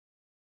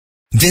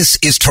This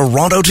is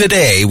Toronto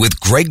Today with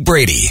Greg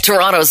Brady.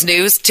 Toronto's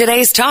news,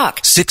 today's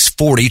talk.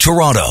 640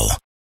 Toronto.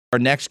 Our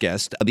next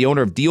guest, the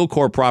owner of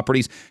Dealcore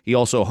Properties, he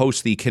also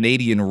hosts the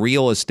Canadian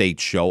Real Estate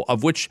Show,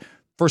 of which,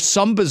 for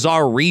some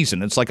bizarre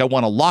reason, it's like I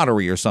won a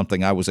lottery or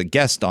something. I was a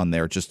guest on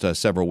there just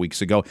several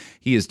weeks ago.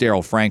 He is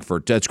Darryl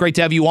Frankfort. It's great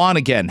to have you on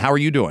again. How are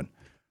you doing?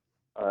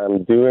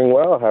 I'm doing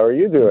well. How are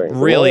you doing?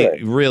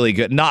 Really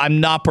good. No,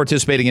 I'm not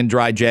participating in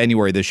Dry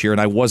January this year,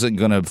 and I wasn't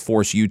going to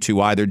force you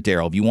to either,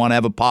 Darryl. If you want to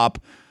have a pop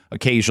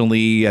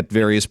occasionally at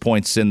various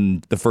points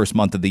in the first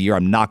month of the year,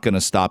 I'm not going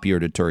to stop you or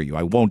deter you.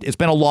 I won't. It's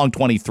been a long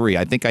 23.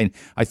 I think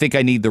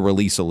I need the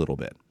release a little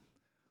bit.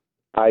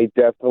 I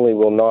definitely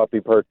will not be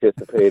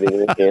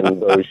participating in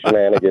those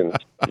shenanigans.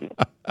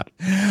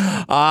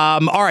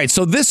 All right.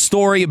 So this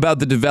story about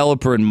the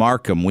developer in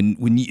Markham,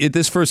 when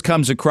this first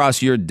comes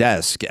across your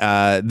desk,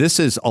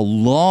 this is a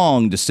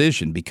long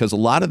decision because a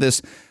lot of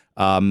this,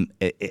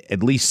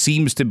 at least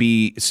seems to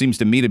me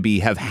to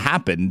have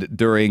happened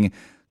during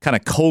kind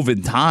of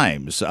COVID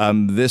times.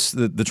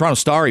 The Toronto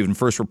Star even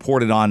first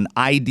reported on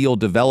Ideal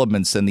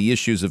Developments and the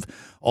issues of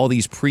all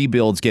these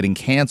pre-builds getting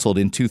canceled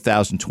in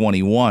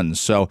 2021.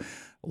 So,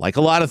 like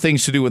a lot of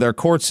things to do with our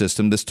court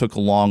system, this took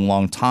a long,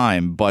 long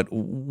time. But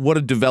what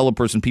do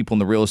developers and people in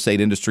the real estate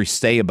industry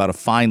say about a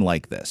fine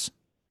like this?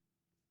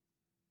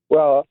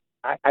 Well,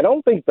 I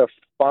don't think the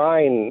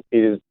fine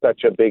is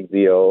such a big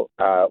deal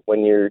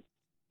when you're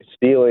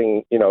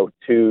stealing, $2,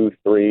 $3,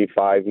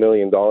 $5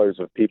 million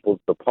of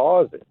people's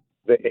deposits.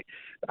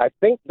 I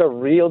think the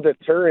real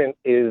deterrent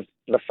is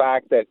the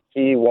fact that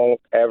he won't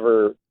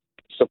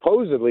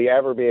supposedly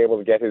ever be able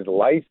to get his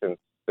license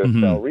to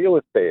sell real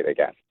estate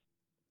again.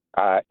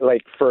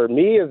 Like for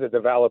me as a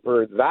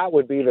developer, that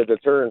would be the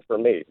deterrent for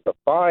me. The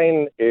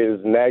fine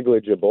is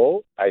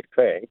negligible, I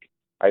think.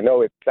 I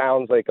know it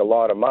sounds like a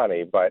lot of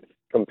money, but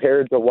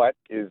compared to what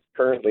is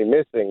currently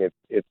missing,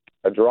 it's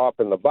a drop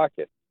in the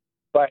bucket.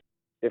 But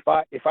if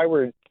I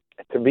were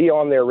to be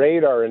on their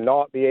radar and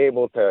not be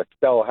able to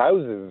sell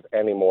houses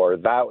anymore,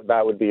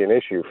 that would be an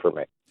issue for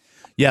me.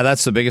 Yeah,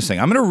 that's the biggest thing.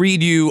 I'm going to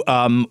read you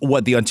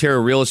what the Ontario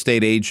Real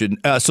Estate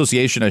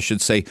Association, I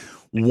should say,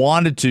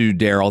 wanted to,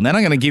 Darryl. And then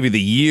I'm going to give you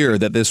the year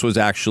that this was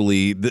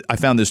actually, I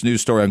found this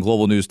news story on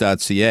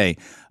globalnews.ca.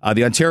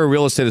 The Ontario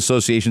Real Estate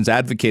Association is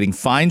advocating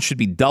fines should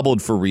be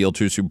doubled for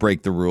realtors who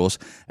break the rules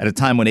at a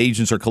time when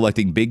agents are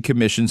collecting big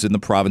commissions in the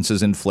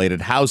province's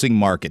inflated housing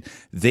market.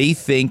 They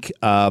think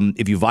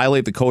if you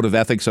violate the Code of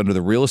Ethics under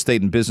the Real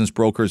Estate and Business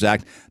Brokers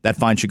Act, that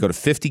fine should go to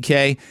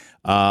 $50,000.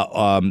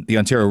 The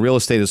Ontario Real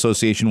Estate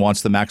Association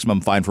wants the maximum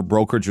fine for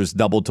brokerages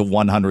doubled to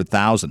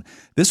 $100,000.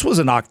 This was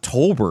an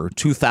October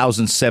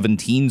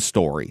 2017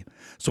 story.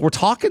 So we're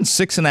talking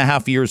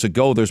 6.5 years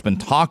ago. There's been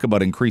talk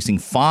about increasing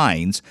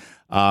fines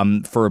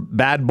for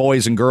bad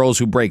boys and girls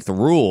who break the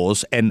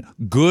rules, and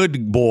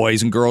good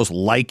boys and girls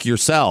like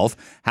yourself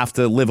have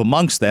to live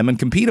amongst them and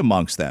compete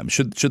amongst them.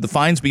 Should the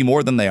fines be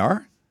more than they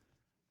are?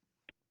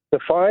 The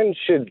fines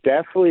should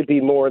definitely be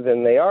more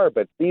than they are,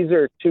 but these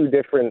are two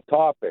different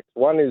topics.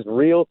 One is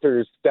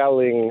realtors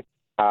selling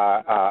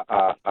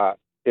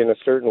in a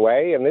certain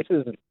way, and this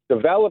is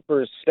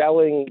developers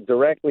selling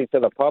directly to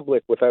the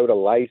public without a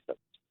license,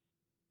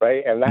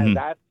 right? And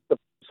that's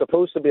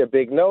supposed to be a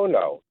big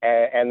no-no.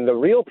 And the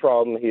real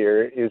problem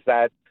here is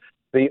that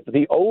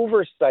the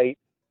oversight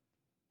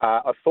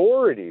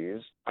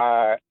authorities,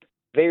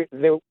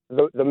 the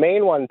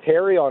main one,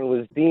 Tarion,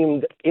 was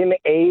deemed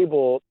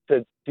unable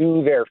to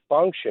do their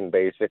function,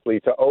 basically,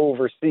 to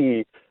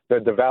oversee the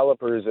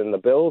developers and the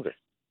builders.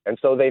 And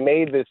so they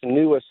made this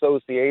new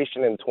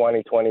association in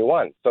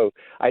 2021. So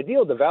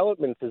Ideal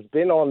Developments has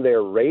been on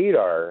their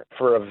radar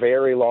for a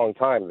very long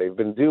time. They've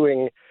been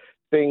doing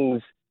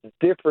things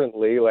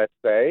differently, let's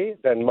say,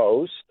 than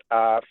most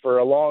for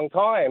a long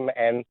time,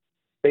 and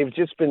they've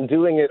just been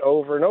doing it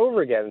over and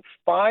over again.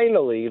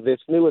 Finally, this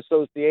new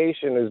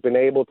association has been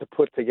able to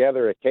put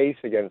together a case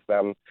against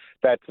them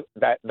that's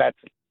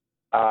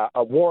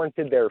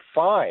warranted their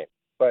fine.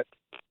 But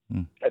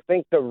I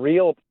think the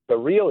real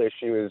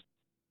issue is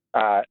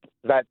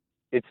that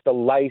it's the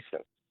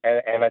license,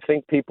 and I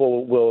think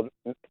people will.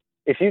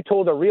 If you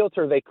told a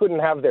realtor they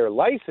couldn't have their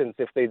license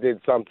if they did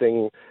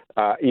something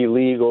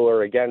illegal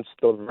or against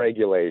the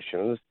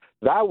regulations,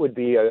 that would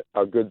be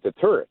a good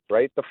deterrent,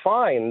 right? The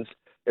fines,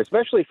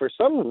 especially for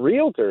some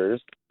realtors,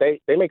 they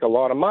make a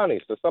lot of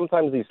money. So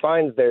sometimes these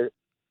fines,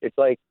 it's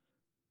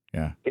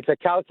a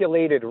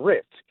calculated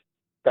risk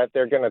that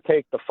they're going to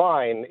take the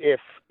fine if,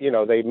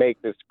 they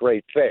make this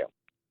great sale.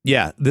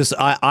 Yeah, this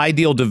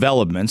Ideal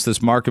Developments,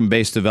 this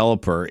Markham-based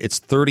developer, it's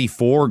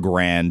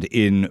 $34,000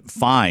 in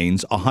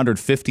fines,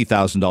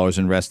 $150,000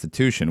 in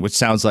restitution, which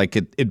sounds like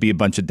it'd be a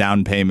bunch of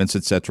down payments,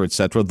 et cetera,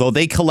 though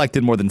they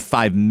collected more than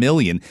 $5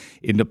 million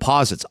in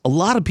deposits. A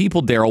lot of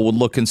people, Darryl, would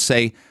look and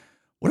say,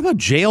 what about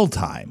jail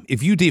time?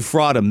 If you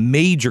defraud a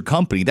major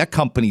company, that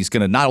company's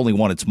going to not only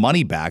want its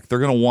money back, they're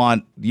going to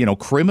want,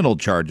 criminal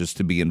charges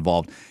to be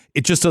involved.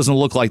 It just doesn't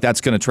look like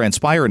that's going to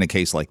transpire in a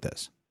case like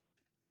this.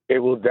 It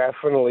will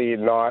definitely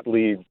not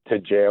lead to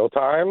jail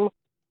time.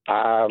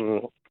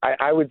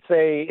 I would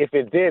say if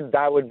it did,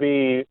 that would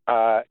be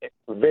a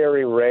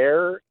very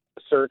rare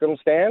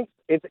circumstance.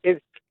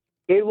 It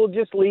will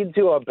just lead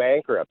to a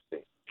bankruptcy.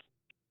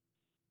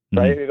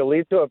 Right, it'll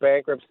lead to a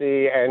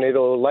bankruptcy, and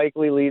it'll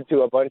likely lead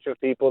to a bunch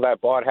of people that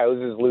bought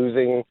houses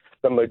losing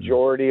the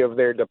majority of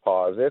their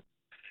deposits.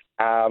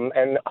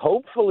 And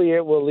hopefully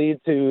it will lead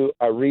to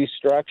a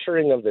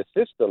restructuring of the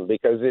system,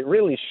 because it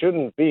really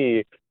shouldn't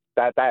be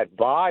that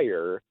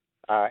buyer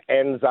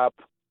ends up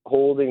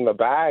holding the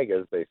bag,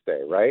 as they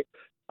say, right?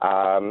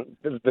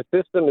 The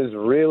system is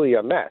really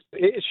a mess.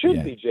 It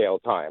should be jail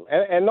time.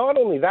 And not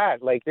only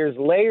that, like, there's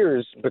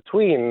layers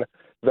between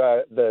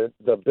the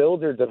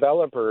builder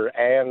developer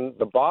and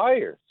the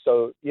buyer.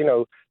 So,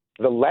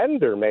 the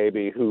lender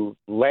maybe who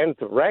lent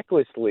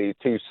recklessly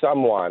to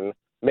someone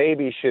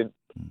maybe should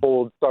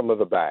hold some of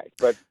the bag.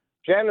 But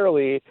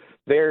generally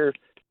they're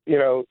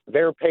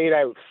paid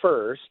out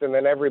first, and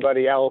then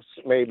everybody else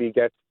maybe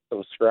gets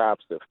some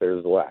scraps if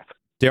there's left.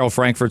 Darryl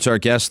Frankfort's our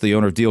guest, the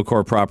owner of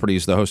Dealcore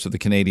Properties, the host of the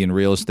Canadian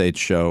Real Estate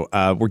Show.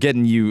 We're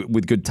getting you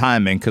with good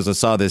timing, because I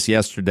saw this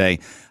yesterday.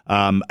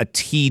 A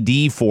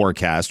TD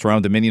forecast,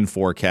 Toronto Dominion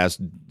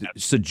forecast,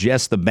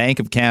 suggests the Bank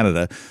of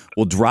Canada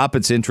will drop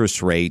its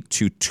interest rate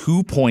to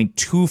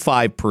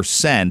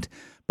 2.25%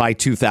 by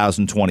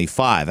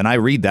 2025. And I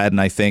read that and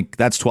I think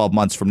that's 12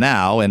 months from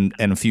now and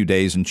a few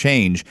days and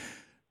change.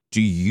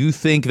 Do you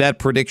think that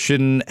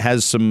prediction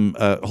has some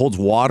holds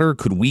water?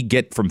 Could we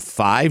get from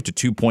 5 to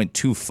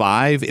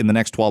 2.25 in the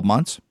next 12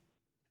 months?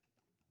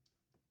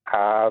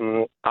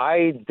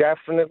 I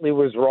definitely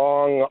was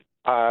wrong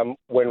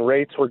when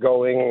rates were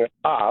going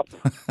up.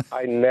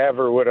 I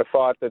never would have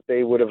thought that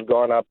they would have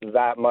gone up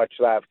that much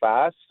that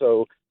fast.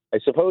 So I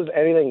suppose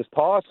anything's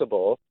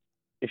possible.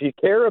 If you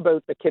care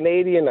about the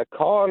Canadian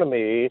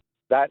economy,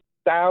 that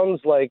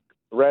sounds like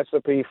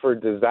recipe for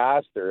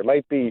disaster. It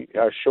might be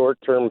a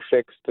short-term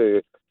fix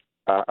to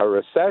a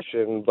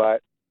recession,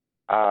 but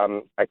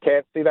I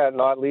can't see that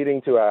not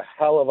leading to a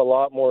hell of a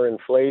lot more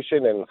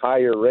inflation and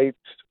higher rates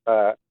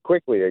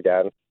quickly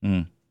again.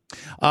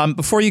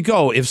 Before you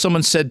go, if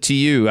someone said to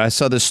you, I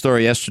saw this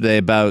story yesterday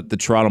about the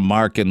Toronto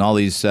market and all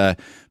these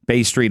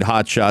Bay Street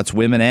hotshots,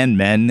 women and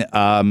men,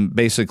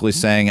 basically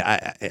saying,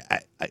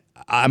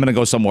 I'm going to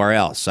go somewhere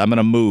else. I'm going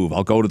to move.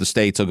 I'll go to the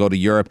States. I'll go to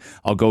Europe.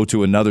 I'll go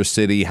to another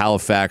city,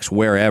 Halifax,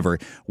 wherever,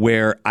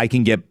 where I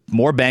can get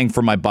more bang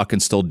for my buck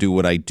and still do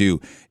what I do.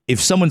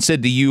 If someone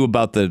said to you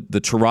about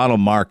the Toronto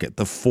market,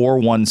 the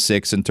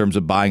 416 in terms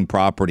of buying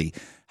property,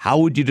 how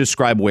would you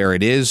describe where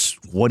it is?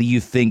 What do you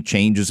think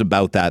changes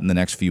about that in the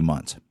next few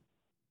months?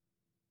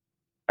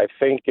 I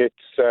think it's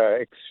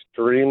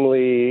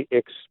extremely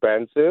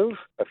expensive.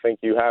 I think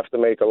you have to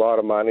make a lot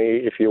of money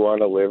if you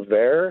want to live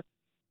there.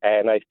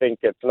 And I think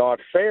it's not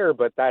fair,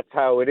 but that's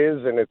how it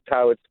is, and it's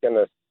how it's going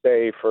to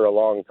stay for a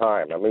long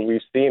time. I mean, we've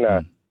seen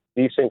a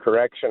decent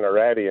correction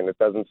already, and it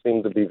doesn't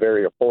seem to be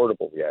very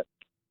affordable yet.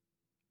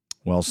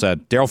 Well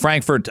said. Darryl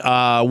Frankfort,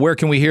 where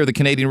can we hear the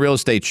Canadian Real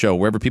Estate Show?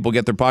 Wherever people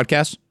get their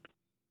podcasts?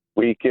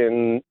 You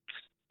can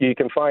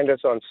find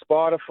us on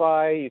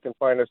Spotify. You can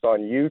find us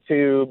on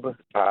YouTube.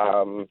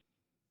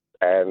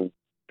 And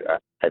I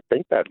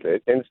think that's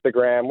it.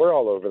 Instagram. We're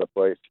all over the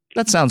place.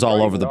 That sounds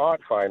all over the place.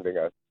 Not finding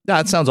us. No,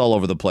 it sounds all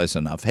over the place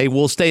enough. Hey,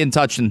 we'll stay in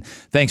touch, and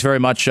thanks very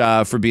much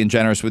for being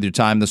generous with your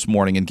time this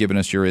morning and giving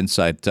us your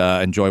insight.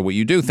 Enjoy what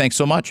you do. Thanks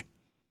so much.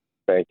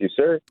 Thank you,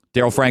 sir.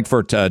 Darryl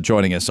Frankfort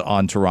joining us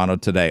on Toronto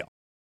Today.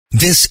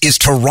 This is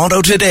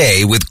Toronto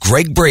Today with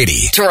Greg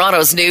Brady.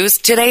 Toronto's news,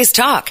 today's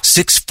talk.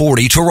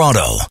 640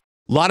 Toronto.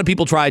 A lot of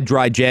people tried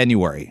dry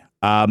January.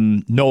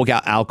 No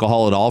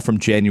alcohol at all from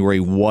January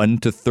 1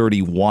 to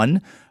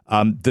 31.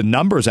 The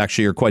numbers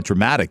actually are quite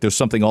dramatic. There's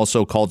something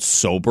also called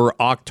Sober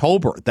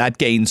October. That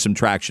gains some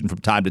traction from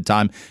time to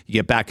time. You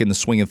get back in the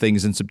swing of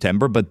things in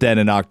September, but then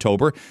in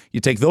October, you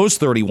take those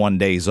 31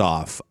 days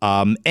off.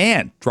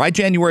 And dry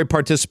January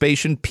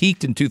participation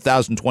peaked in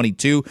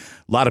 2022.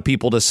 A lot of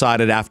people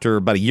decided after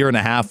about a year and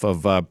a half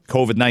of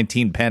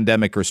COVID-19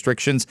 pandemic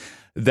restrictions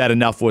that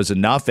enough was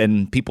enough,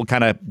 and people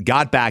kind of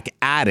got back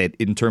at it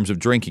in terms of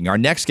drinking. Our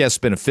next guest has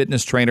been a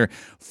fitness trainer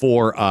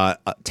for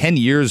 10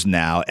 years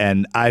now,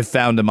 and I've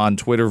found him on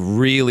Twitter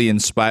really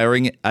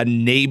inspiring, a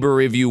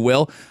neighbor, if you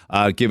will,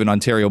 given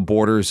Ontario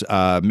borders,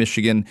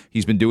 Michigan.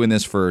 He's been doing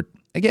this for,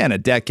 again, a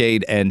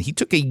decade, and he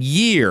took a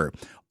year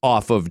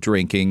off of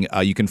drinking.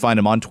 You can find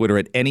him on Twitter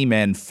at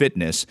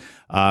AnyManFitness.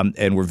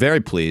 And we're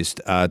very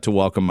pleased to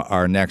welcome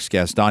our next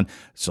guest on.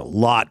 It's a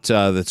lot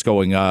that's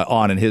going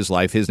on in his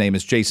life. His name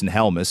is Jason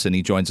Helm, and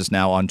he joins us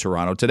now on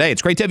Toronto Today.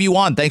 It's great to have you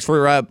on. Thanks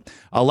for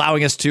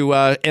allowing us to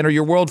enter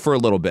your world for a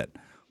little bit.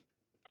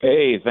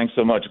 Hey, thanks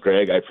so much,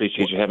 Greg. I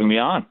appreciate you having me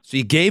on. So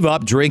you gave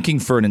up drinking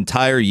for an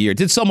entire year.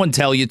 Did someone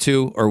tell you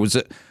to, or was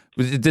it?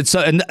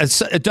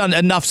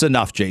 Enough's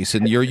enough,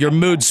 Jason. Your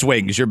mood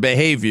swings, your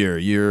behavior,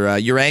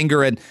 your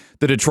anger at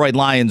the Detroit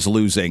Lions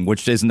losing,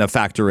 which isn't a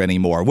factor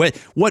anymore.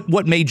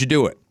 What made you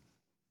do it?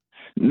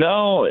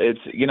 No, it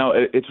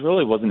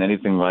really wasn't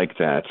anything like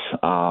that.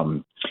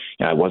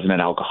 I wasn't an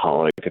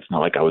alcoholic. It's not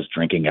like I was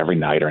drinking every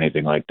night or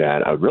anything like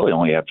that. I would really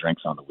only have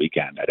drinks on the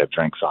weekend. I'd have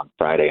drinks on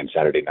Friday and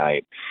Saturday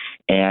night.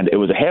 And it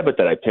was a habit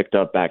that I picked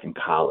up back in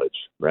college,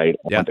 right?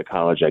 I went to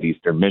college at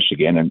Eastern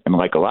Michigan, and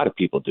like a lot of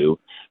people do,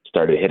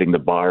 started hitting the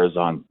bars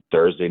on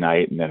Thursday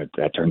night, and then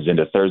that turns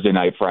into Thursday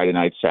night, Friday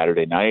night,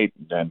 Saturday night.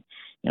 And then,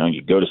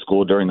 you go to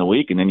school during the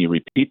week, and then you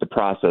repeat the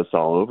process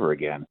all over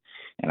again.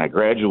 And I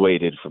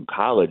graduated from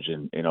college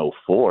in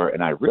 2004,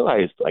 and I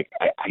realized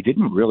I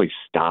didn't really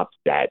stop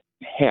that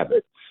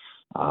habit.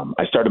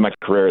 I started my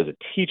career as a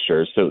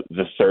teacher, so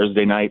the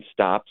Thursday night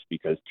stopped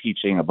because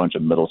teaching a bunch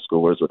of middle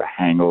schoolers with a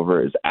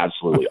hangover is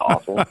absolutely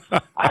awful.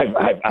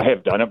 I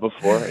have done it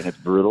before, and it's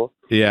brutal.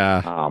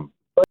 Yeah.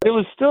 But it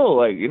was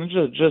still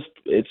just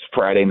it's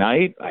Friday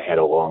night. I had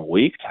a long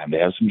week. Time to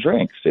have some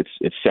drinks.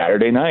 It's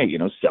Saturday night.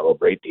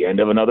 Celebrate the end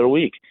of another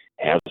week.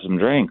 Have some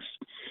drinks.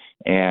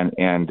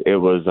 And it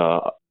was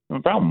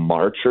around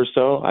March or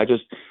so. I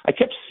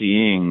kept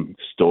seeing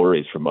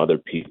stories from other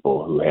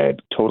people who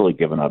had totally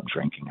given up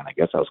drinking, and I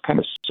guess I was kind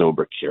of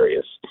sober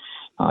curious.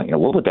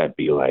 What would that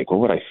be like? What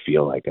would I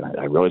feel like? And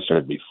I really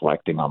started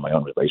reflecting on my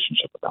own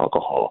relationship with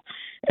alcohol,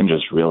 and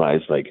just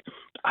realized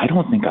I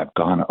don't think I've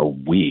gone a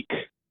week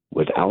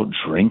without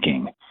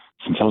drinking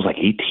since I was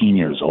 18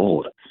 years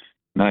old. And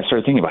then I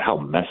started thinking about how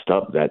messed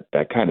up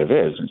that kind of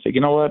is, and said, you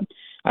know what?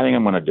 I think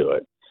I'm going to do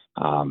it.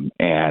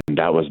 And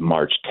that was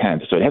March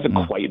 10th. So it hasn't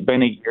quite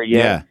been a year yet.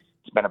 Yeah.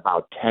 It's been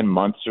about 10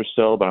 months or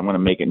so, but I'm going to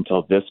make it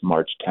until this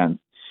March 10th.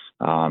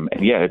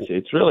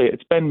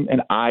 It's been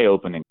an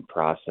eye-opening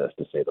process,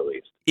 to say the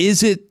least.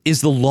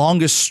 Is the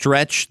longest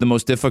stretch, the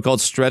most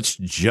difficult stretch,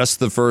 just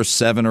the first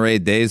 7 or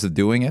 8 days of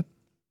doing it?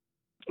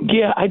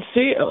 Yeah, I'd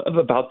say of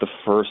about the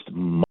first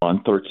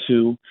month or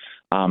two.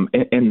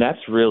 And that's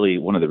really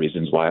one of the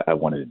reasons why I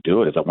wanted to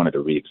do it, is I wanted to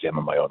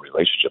re-examine my own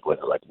relationship with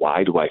it.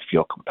 Why do I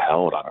feel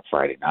compelled on a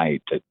Friday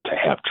night to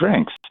have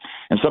drinks?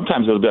 And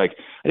sometimes it would be I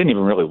didn't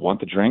even really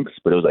want the drinks,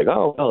 but it was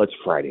oh, well, it's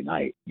Friday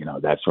night,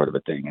 that sort of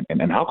a thing.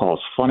 And alcohol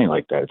is funny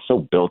like that. It's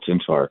so built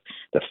into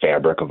the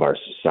fabric of our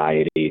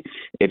society.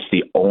 It's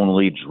the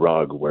only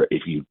drug where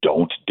if you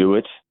don't do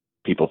it,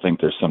 people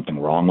think there's something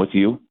wrong with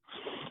you,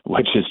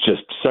 which is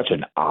just such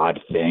an odd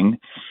thing.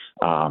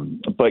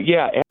 But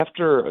yeah,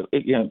 after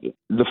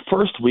the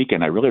first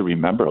weekend, I really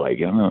remember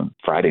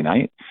Friday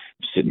night,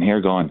 sitting here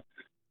going,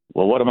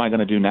 well, what am I going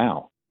to do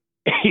now?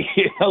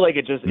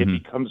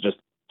 It becomes just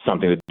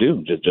something to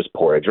do. Just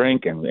pour a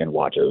drink and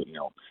watch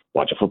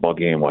a football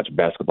game, watch a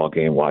basketball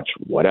game, watch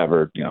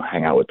whatever,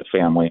 hang out with the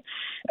family.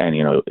 And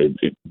you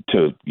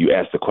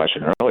asked the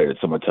question earlier, did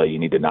someone tell you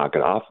need to knock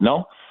it off?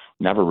 No,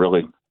 never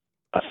really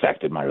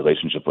affected my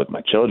relationship with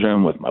my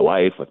children, with my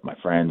wife, with my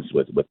friends,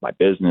 with my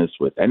business,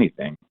 with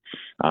anything.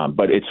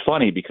 But it's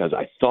funny because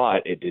I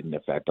thought it didn't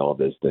affect all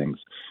those things,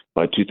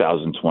 but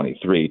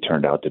 2023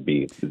 turned out to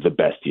be the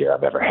best year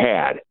I've ever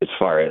had as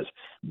far as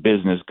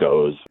business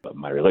goes.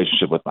 My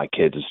relationship with my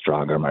kids is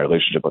stronger. My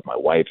relationship with my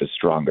wife is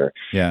stronger.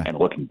 Yeah. And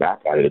looking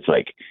back at it, it's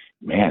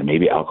man,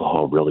 maybe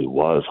alcohol really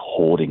was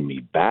holding me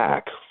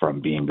back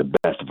from being the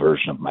best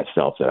version of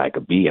myself that I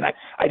could be. And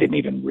I didn't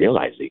even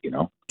realize it,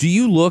 Do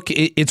you look,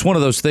 it's one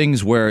of those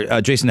things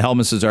where Jason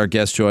Helmus is our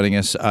guest joining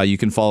us. You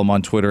can follow him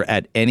on Twitter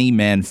at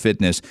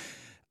AnyManFitness.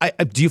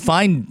 Do you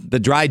find the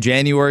dry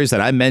Januaries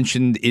that I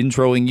mentioned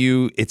introing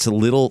you, it's a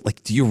little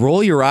do you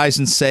roll your eyes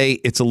and say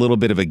it's a little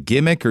bit of a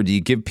gimmick, or do you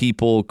give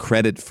people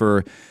credit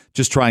for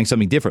just trying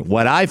something different?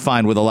 What I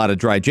find with a lot of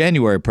dry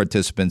January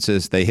participants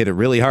is they hit it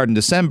really hard in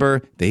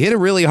December. They hit it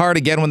really hard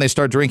again when they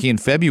start drinking in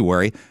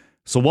February.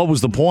 So what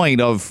was the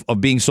point of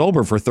being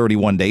sober for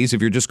 31 days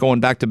if you're just going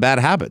back to bad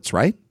habits,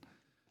 right?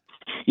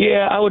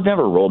 Yeah, I would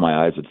never roll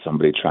my eyes at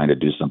somebody trying to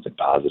do something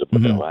positive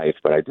with their life,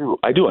 but I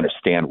do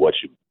understand what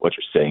you're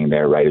saying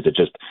there, right? Is it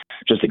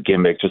just a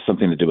gimmick, just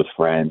something to do with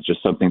friends,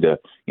 just something to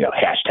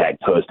hashtag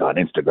post on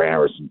Instagram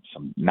or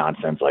some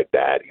nonsense like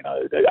that?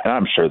 And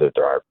I'm sure that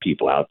there are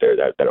people out there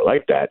that are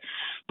like that,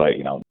 but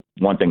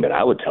one thing that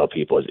I would tell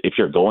people is if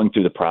you're going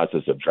through the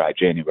process of dry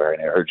January,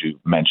 and I heard you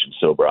mention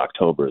sober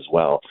October as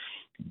well,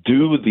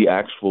 do the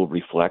actual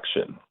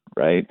reflection.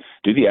 Right?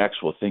 Do the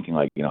actual thinking,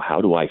 how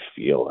do I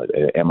feel?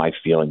 Am I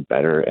feeling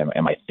better?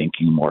 Am I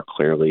thinking more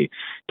clearly?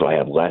 Do I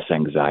have less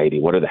anxiety?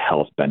 What are the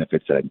health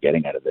benefits that I'm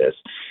getting out of this?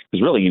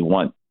 Because really you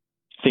want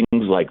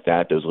things like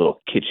that, those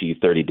little kitschy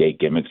 30-day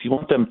gimmicks, you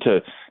want them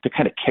to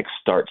kind of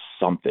kickstart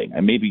something.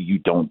 And maybe you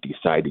don't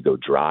decide to go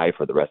dry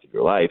for the rest of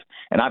your life.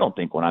 And I don't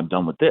think when I'm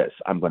done with this,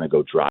 I'm going to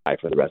go dry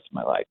for the rest of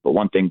my life. But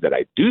one thing that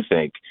I do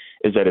think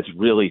is that it's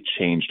really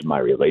changed my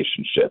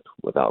relationship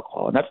with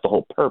alcohol. And that's the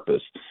whole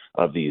purpose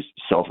of these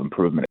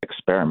self-improvement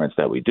experiments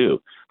that we do.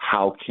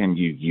 How can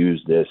you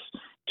use this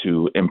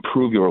to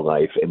improve your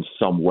life in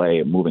some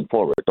way moving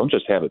forward? Don't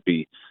just have it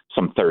be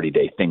some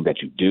 30-day thing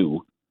that you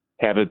do.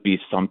 Have it be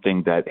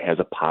something that has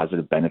a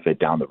positive benefit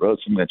down the road,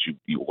 something that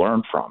you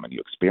learn from and you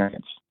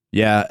experience.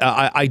 Yeah,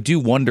 I do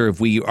wonder if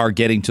we are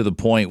getting to the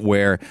point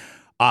where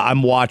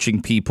I'm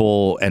watching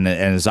people, and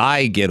as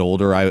I get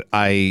older,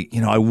 I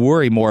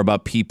worry more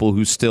about people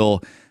who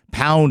still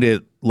pound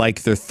it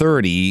like they're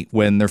 30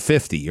 when they're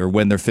 50 or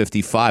when they're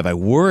 55. I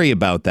worry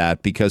about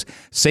that because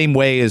same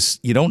way as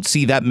you don't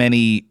see that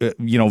many,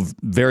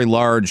 very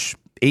large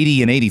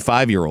 80 and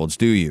 85-year-olds,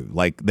 do you?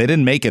 Like, they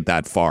didn't make it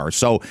that far.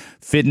 So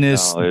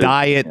fitness,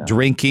 diet,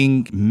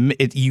 drinking,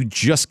 you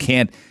just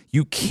can't.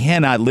 You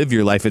cannot live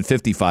your life at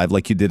 55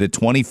 like you did at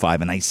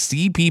 25. And I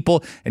see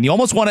people, and you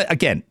almost want to,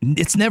 again,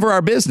 it's never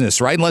our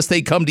business, right? Unless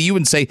they come to you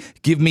and say,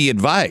 give me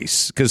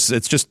advice, because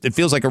it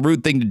feels like a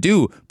rude thing to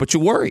do, but you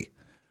worry.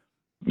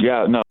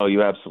 Yeah, no,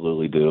 you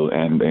absolutely do.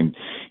 And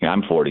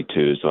I'm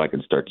 42, so I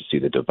can start to see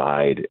the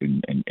divide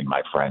in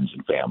my friends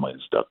and family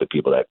and stuff, the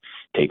people that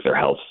take their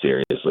health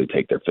seriously,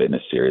 take their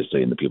fitness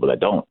seriously, and the people that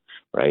don't.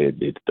 Right,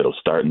 it'll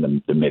start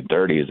in the mid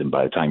 30s, and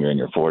by the time you're in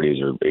your 40s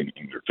or in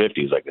your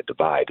 50s, like the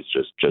divide is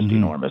just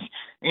enormous.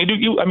 And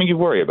you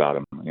worry about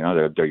them.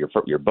 They're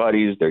your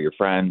buddies, they're your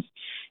friends,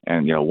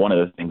 and one of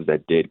the things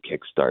that did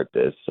kickstart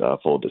this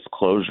full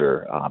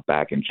disclosure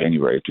back in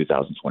January of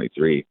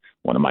 2023,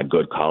 one of my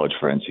good college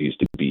friends who used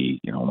to be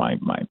my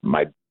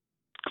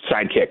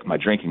sidekick, my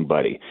drinking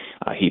buddy,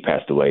 he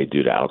passed away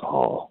due to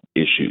alcohol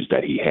issues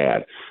that he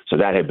had. So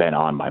that had been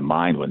on my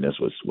mind when this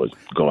was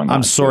going on.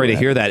 I'm sorry to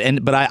hear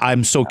that. But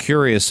I'm so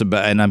curious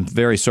about, and I'm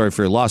very sorry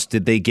for your loss.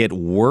 Did they get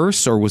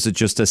worse, or was it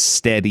just a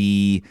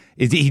steady,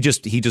 he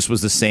just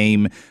was the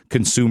same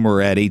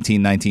consumer at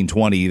 18, 19,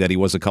 20 that he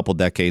was a couple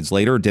decades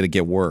later, or did it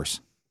get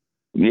worse?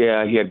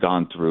 Yeah, he had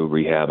gone through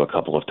rehab a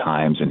couple of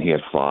times, and he had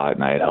fought,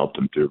 and I had helped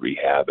him through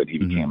rehab, and he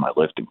became my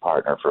lifting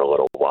partner for a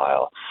little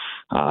while.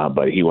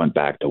 But he went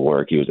back to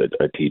work. He was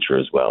a teacher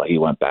as well. He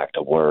went back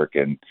to work,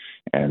 and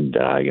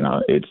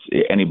it's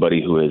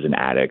anybody who is an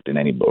addict and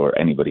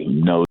anybody who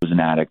knows an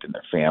addict and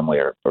their family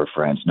or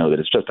friends know that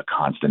it's just a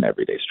constant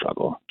everyday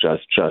struggle,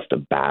 just a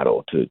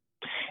battle to.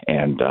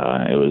 And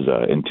it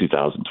was in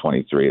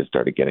 2023, it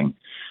started getting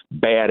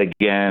bad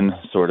again,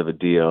 sort of a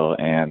deal,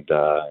 and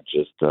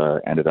just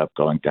ended up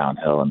going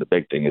downhill. And the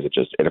big thing is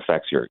it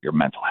affects your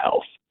mental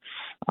health.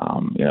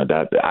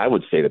 That I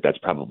would say that's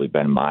probably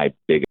been my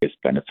biggest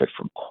benefit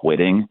from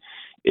quitting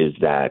is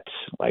that,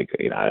 I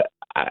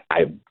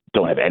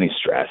don't have any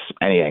stress,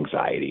 any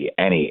anxiety,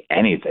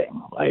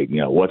 anything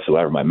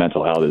whatsoever. My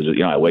mental health is,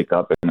 I wake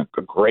up in a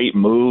great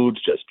mood,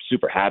 just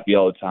super happy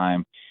all the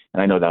time.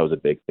 And I know that was a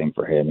big thing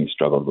for him. He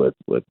struggled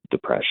with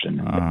depression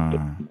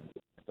and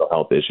mental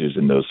health issues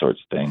and those sorts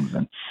of things.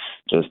 And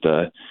just,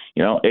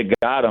 it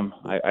got him.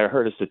 I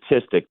heard a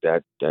statistic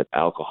that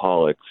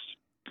alcoholics,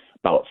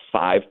 about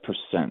 5%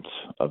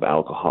 of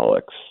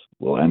alcoholics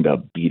will end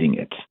up beating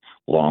it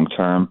long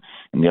term,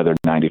 and the other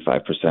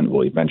 95%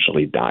 will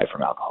eventually die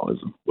from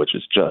alcoholism, which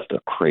is just a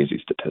crazy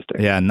statistic.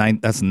 Yeah,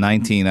 that's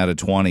 19 out of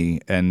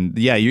 20. And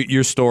yeah,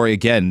 your story,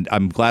 again,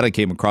 I'm glad I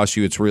came across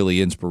you. It's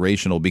really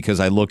inspirational because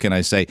I look and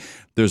I say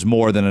there's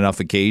more than enough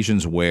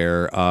occasions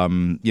where,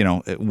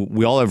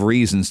 we all have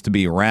reasons to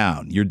be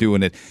around. You're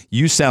doing it.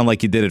 You sound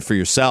like you did it for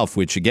yourself,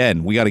 which,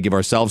 again, we got to give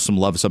ourselves some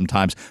love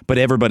sometimes. But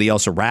everybody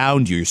else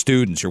around you, your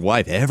students, your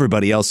wife,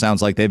 everybody else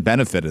sounds like they've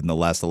benefited in the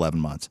last 11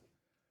 months.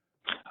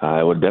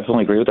 I would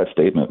definitely agree with that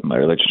statement. My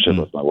relationship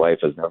with my wife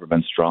has never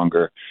been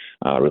stronger.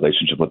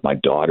 Relationship with my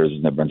daughters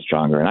has never been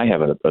stronger. And I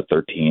have a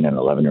 13 and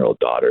 11-year-old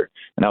daughter.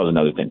 And that was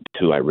another thing,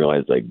 too. I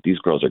realized, these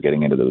girls are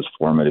getting into those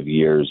formative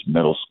years,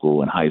 middle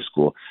school and high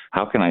school.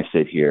 How can I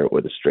sit here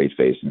with a straight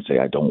face and say,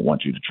 I don't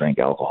want you to drink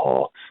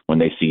alcohol when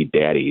they see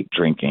daddy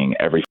drinking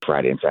every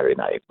Friday and Saturday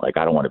night? I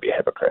don't want to be a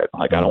hypocrite.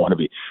 I don't want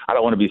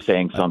to be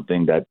saying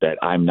something that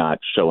I'm not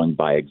showing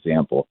by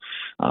example.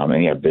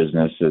 And yeah,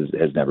 business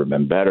has never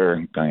been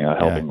better.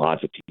 Helping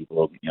lots of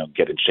people,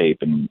 get in shape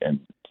and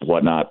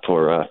whatnot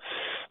for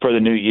the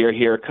new year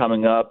here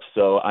coming up.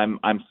 So I'm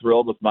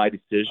thrilled with my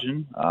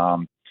decision.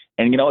 And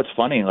it's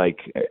funny,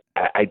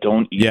 I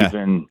don't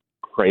even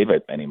crave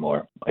it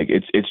anymore.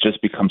 It's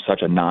just become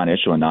such a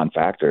non-issue, a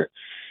non-factor.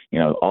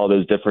 All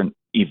those different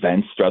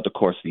events throughout the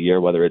course of the year,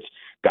 whether it's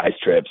guys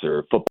trips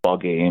or football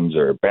games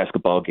or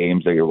basketball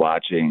games that you're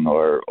watching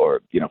or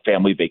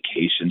family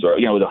vacations or,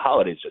 the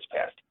holidays just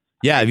passed.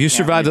 Yeah, if you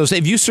survive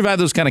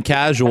those kind of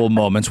casual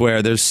moments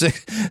where there's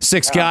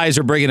six guys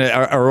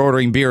are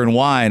ordering beer and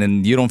wine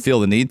and you don't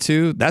feel the need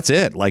to, that's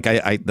it.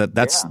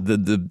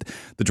 The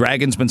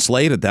dragon's been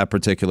slayed at that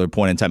particular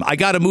point in time. I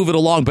got to move it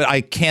along, but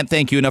I can't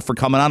thank you enough for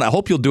coming on. I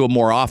hope you'll do it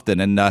more often.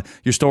 And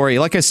your story,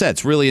 like I said,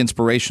 it's really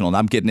inspirational, and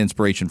I'm getting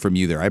inspiration from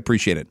you there. I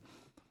appreciate it.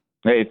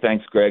 Hey,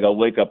 thanks, Greg. I'll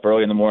wake up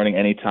early in the morning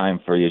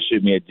anytime for you.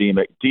 Shoot me a DM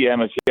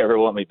if you ever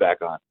want me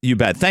back on. You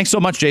bet. Thanks so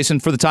much,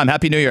 Jason, for the time.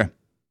 Happy New Year.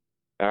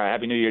 All right,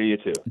 Happy New Year to you,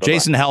 too. Bye-bye.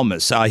 Jason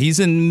Helmus.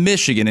 He's in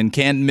Michigan, in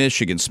Canton,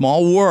 Michigan.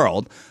 Small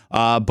world,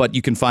 but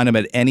you can find him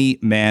at Any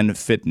Man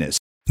Fitness.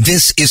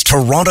 This is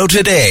Toronto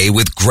Today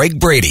with Greg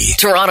Brady.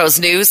 Toronto's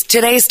news,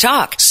 today's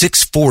talk.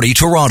 640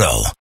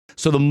 Toronto.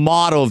 So the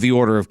motto of the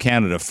Order of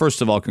Canada,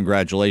 first of all,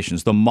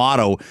 congratulations. The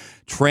motto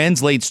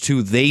translates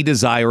to "They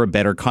desire a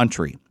better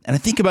country." And I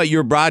think about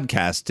your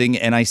broadcasting,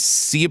 and I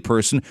see a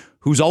person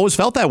who's always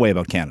felt that way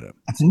about Canada.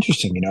 That's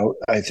interesting.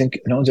 I think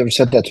no one's ever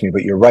said that to me,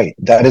 but you're right.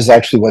 That is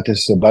actually what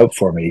this is about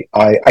for me.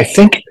 I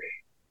think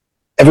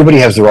everybody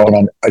has their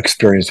own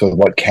experience with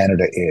what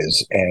Canada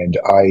is. And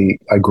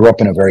I grew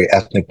up in a very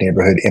ethnic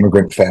neighborhood,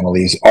 immigrant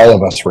families. All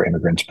of us were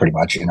immigrants pretty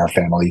much in our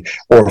family,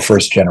 or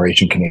first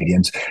generation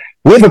Canadians.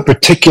 We have a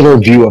particular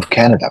view of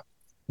Canada.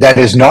 That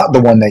is not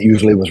the one that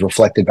usually was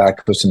reflected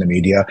back to us in the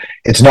media.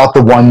 It's not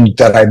the one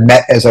that I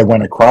met as I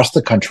went across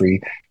the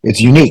country.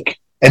 It's unique.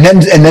 And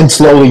then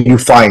slowly you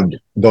find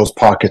those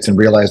pockets and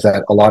realize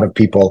that a lot of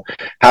people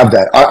have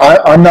that.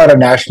 I'm not a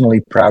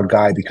nationally proud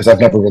guy because I've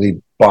never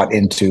really bought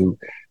into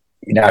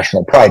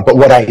national pride. But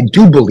what I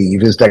do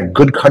believe is that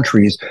good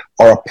countries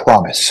are a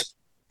promise,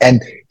 and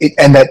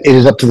that it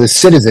is up to the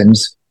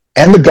citizens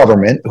and the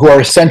government, who are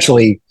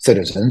essentially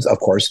citizens, of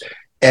course,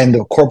 and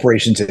the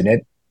corporations in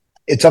it.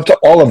 It's up to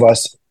all of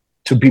us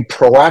to be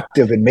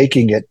proactive in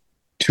making it,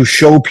 to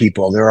show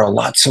people there are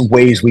lots of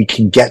ways we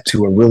can get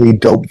to a really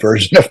dope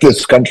version of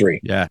this country.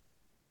 Yeah.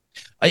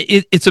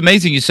 It's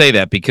amazing you say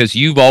that, because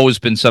you've always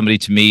been somebody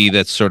to me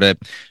that's sort of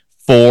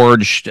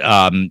forged,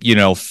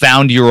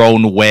 found your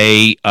own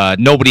way.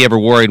 Nobody ever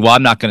worried, well,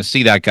 I'm not going to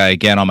see that guy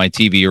again on my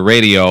TV or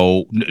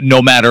radio,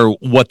 no matter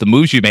what the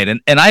moves you made.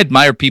 And I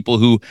admire people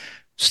who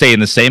stay in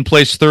the same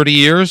place 30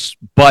 years,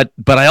 but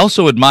I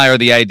also admire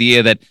the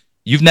idea that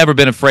you've never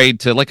been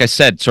afraid to, like I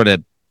said, sort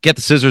of get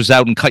the scissors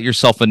out and cut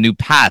yourself a new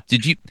path.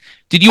 Did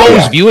you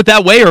always view it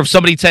that way? Or if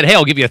somebody said, hey,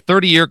 I'll give you a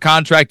 30-year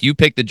contract, you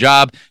pick the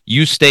job,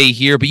 you stay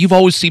here, but you've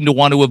always seemed to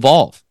want to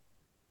evolve?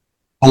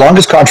 The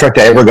longest contract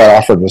I ever got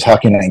offered was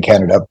Hockey Night in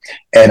Canada,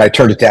 and I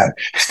turned it down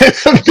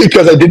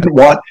because I didn't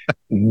want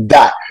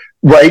that.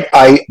 Right?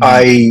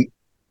 I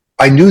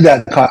knew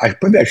that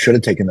maybe I should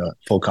have taken the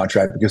full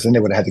contract, because then they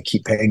would have had to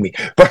keep paying me.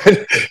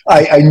 But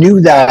I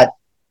knew that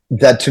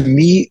to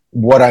me,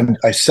 what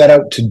I set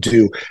out to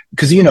do,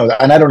 because and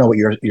I don't know what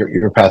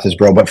your path is,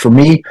 bro, but for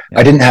me,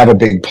 I didn't have a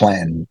big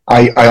plan.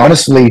 I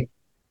honestly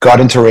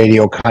got into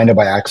radio kind of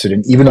by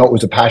accident, even though it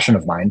was a passion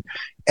of mine,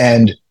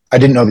 and I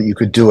didn't know that you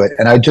could do it.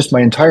 And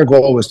my entire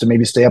goal was to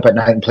maybe stay up at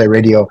night and play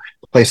radio,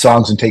 play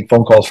songs, and take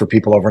phone calls for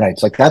people overnight.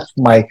 It's like, that's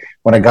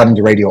when I got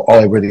into radio, all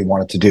I really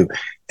wanted to do.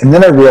 And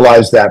then I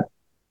realized that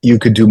you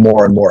could do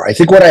more and more. I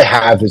think what I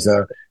have is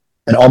an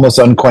almost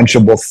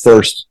unquenchable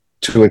thirst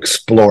to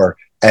explore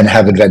and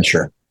have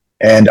adventure.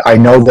 And I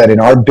know that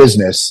in our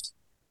business,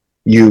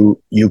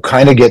 you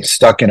kind of get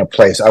stuck in a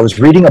place. I was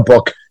reading a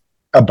book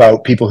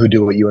about people who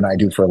do what you and I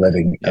do for a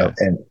living. Yeah.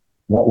 And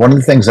one of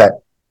the things that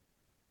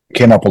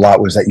came up a lot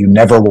was that you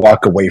never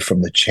walk away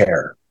from the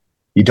chair.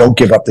 You don't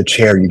give up the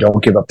chair. You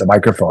don't give up the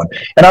microphone.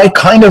 And I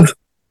kind of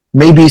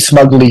maybe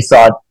smugly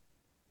thought,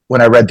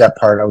 when I read that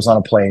part, I was on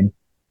a plane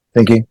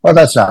thinking, well,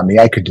 that's not me.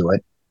 I could do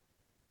it.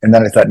 And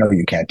then I thought, no,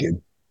 you can't, dude.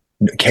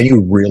 Can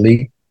you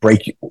really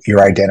break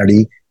your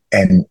identity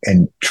and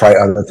try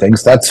other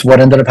things? That's what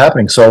ended up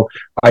happening. So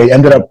I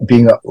ended up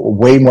being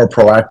way more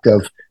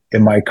proactive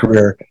in my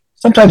career.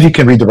 Sometimes you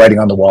can read the writing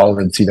on the wall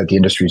and see that the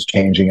industry is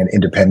changing and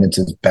independence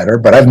is better,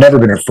 but I've never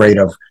been afraid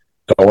of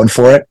going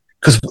for it,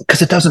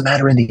 because it doesn't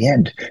matter in the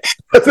end. It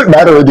doesn't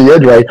matter in the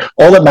end, right?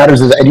 All that matters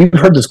is, and you've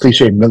heard this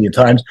cliche a million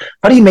times,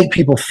 how do you make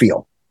people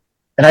feel?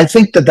 And I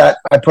think that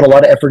I put a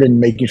lot of effort in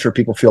making sure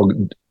people feel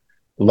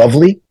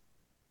lovely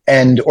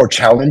or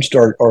challenged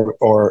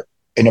or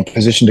in a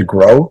position to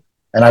grow.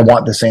 And I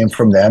want the same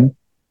from them.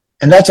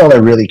 And that's all I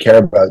really care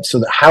about. So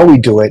that how we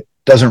do it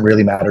doesn't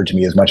really matter to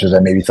me as much as I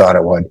maybe thought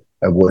it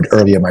would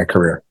early in my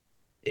career.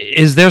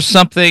 Is there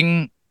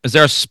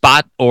a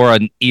spot or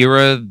an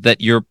era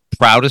that you're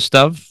proudest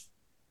of?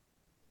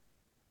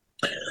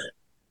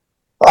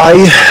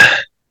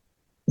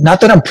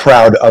 Not that I'm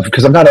proud of,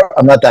 because I'm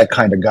not that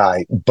kind of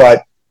guy,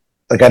 but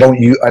like I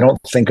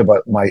don't think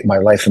about my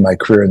life and my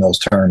career in those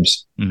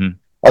terms. Mm-hmm.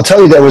 I'll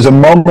tell you, there was a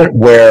moment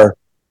where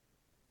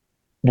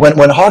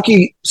when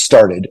hockey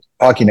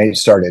night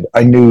started,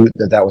 I knew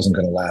that wasn't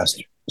going to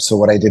last. So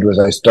what I did was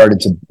I started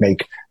to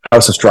make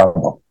House of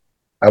Strombo.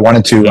 I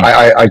wanted to,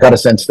 I got a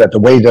sense that the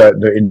way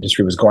the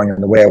industry was going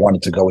and the way I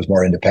wanted to go was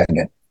more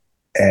independent.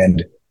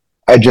 And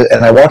I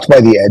walked by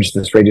The Edge,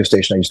 this radio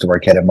station I used to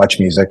work at Much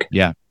Music.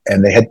 Yeah.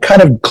 And they had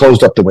kind of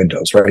closed up the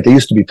windows, right? They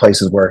used to be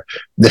places where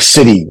the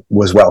city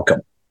was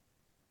welcome.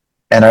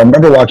 And I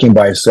remember walking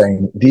by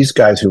saying, these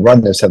guys who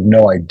run this have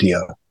no idea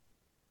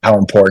how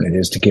important it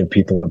is to give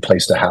people a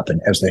place to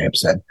happen, as they have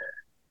said.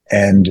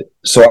 And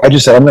so I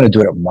just said, I'm going to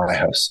do it at my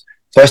house.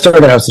 So I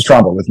started at House of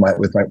Strombo with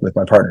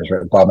my partners,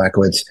 right? Bob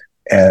Makowitz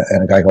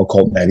and a guy called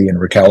Colton Eddy and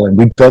Raquel. And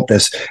we built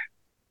this.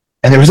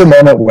 And there was a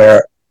moment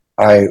where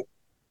I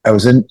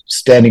was in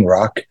Standing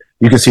Rock.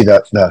 You can see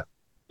the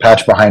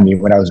patch behind me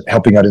when I was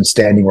helping out in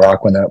Standing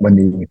Rock when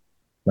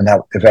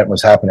that event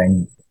was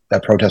happening,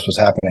 that protest was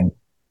happening.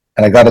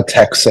 And I got a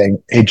text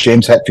saying, hey,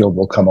 James Hetfield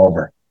will come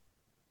over.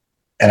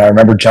 And I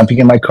remember jumping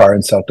in my car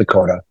in South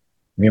Dakota,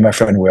 me and my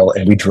friend Will,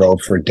 and we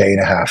drove for a day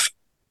and a half.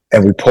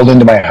 And we pulled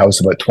into my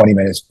house about 20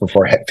 minutes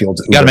before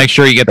Hetfield's Uber. You got to make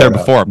sure you get there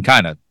before him,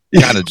 kind of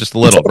just a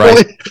little,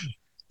 totally, right?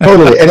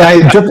 Totally. And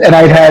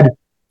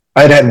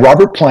I'd had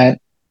Robert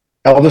Plant,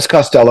 Elvis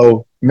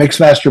Costello,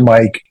 Mixmaster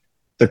Mike,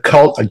 The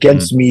Cult,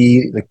 Against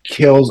Me, The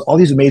Kills, all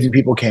these amazing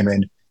people came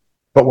in.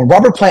 But when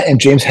Robert Plant and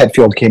James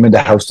Hetfield came into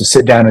the house to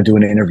sit down and do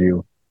an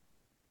interview,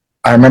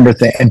 I remember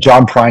and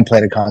John Prine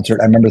played a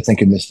concert. I remember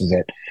thinking, this is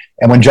it.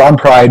 And when John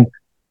Prine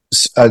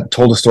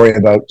told a story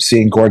about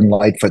seeing Gordon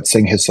Lightfoot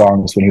sing his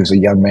songs when he was a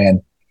young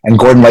man, and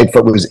Gordon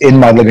Lightfoot was in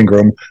my living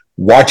room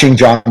watching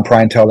John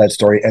Prine tell that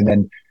story, and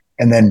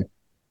then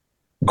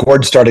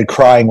Gord started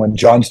crying when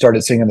John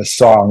started singing the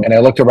song, and I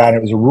looked around.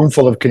 It was a room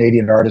full of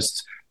Canadian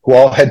artists who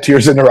all had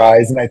tears in their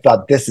eyes, and I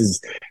thought, this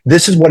is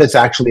what it's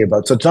actually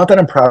about. So it's not that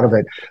I'm proud of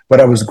it, but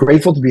I was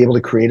grateful to be able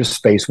to create a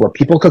space where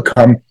people could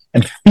come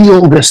and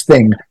feel this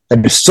thing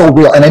that is so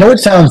real. And I know it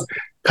sounds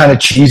kind of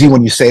cheesy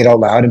when you say it out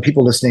loud, and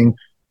people listening,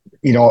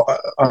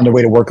 on their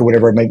way to work or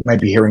whatever, might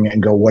be hearing it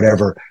and go,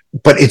 whatever.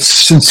 But it's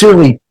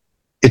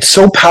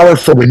so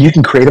powerful when you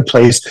can create a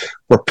place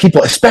where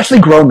people, especially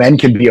grown men,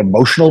 can be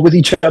emotional with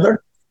each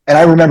other. And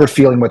I remember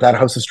feeling with that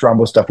House of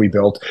Strombo stuff we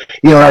built,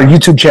 our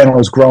YouTube channel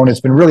has grown. It's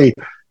been really,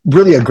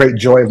 really a great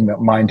joy of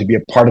mine to be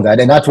a part of that.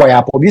 And that's why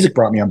Apple Music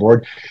brought me on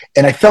board.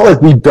 And I felt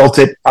like we built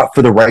it up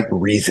for the right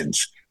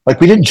reasons. Like,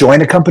 we didn't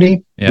join a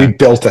company, we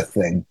built a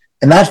thing.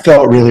 And that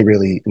felt really,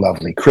 really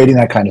lovely, creating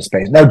that kind of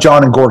space. Now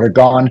John and Gord are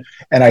gone,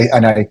 and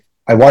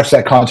I watch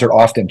that concert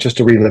often just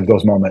to relive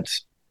those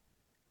moments.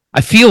 I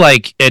feel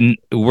like, and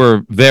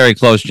we're very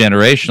close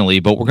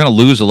generationally, but we're going to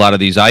lose a lot of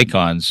these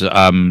icons.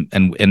 And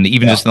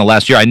even just in the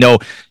last year, I know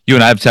you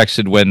and I have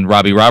texted when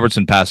Robbie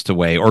Robertson passed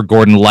away or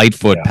Gordon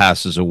Lightfoot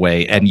passes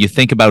away, and you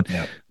think about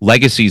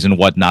legacies and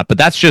whatnot. But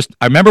that's just,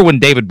 I remember when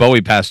David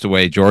Bowie passed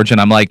away, George, and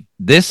I'm like,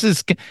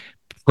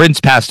 Prince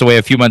passed away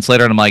a few months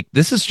later, and I'm like,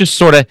 this is just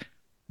sort of,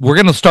 we're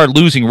going to start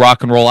losing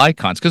rock and roll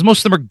icons because most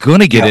of them are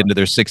going to get into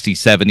their 60s,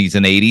 70s,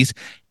 and 80s.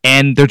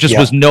 And there just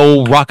was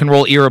no rock and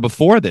roll era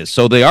before this.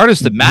 So the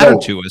artists that matter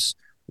to us,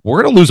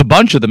 we're going to lose a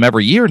bunch of them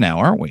every year now,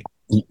 aren't we?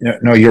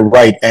 No, you're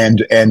right.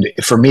 And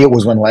for me, it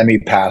was when Lemmy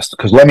passed,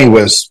 because Lemmy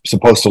was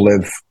supposed to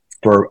live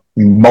for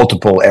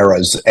multiple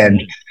eras.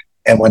 And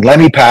when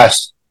Lemmy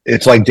passed,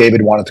 it's like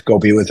David wanted to go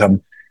be with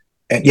him.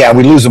 And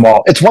we lose them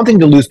all. It's one thing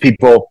to lose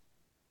people,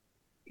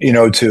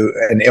 to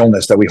an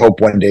illness that we hope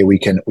one day we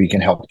can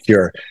help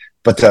cure.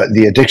 But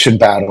the addiction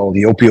battle,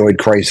 the opioid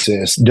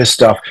crisis, this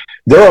stuff,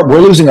 we're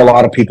losing a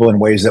lot of people in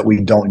ways that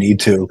we don't need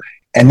to.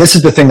 And this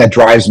is the thing that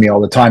drives me all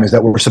the time, is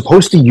that we're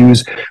supposed to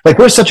use, like,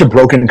 we're such a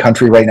broken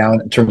country right now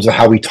in terms of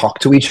how we talk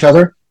to each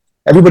other.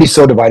 Everybody's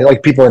so divided,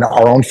 like people in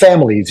our own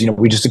families,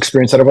 we just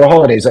experienced that over the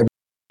holidays.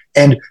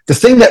 And the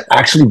thing that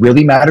actually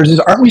really matters is,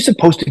 aren't we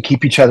supposed to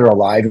keep each other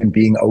alive and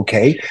being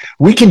okay?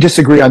 We can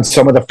disagree on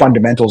some of the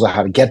fundamentals of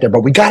how to get there,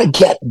 but we got to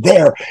get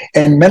there.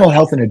 And mental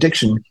health and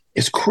addiction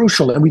is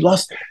crucial. And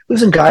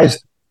losing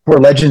guys who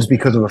are legends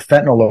because of a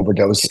fentanyl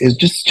overdose is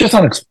just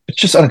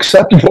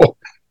unacceptable.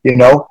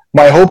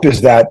 My hope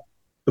is that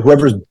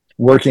whoever's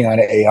working on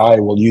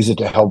AI will use it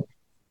to help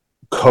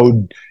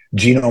code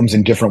genomes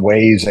in different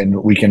ways,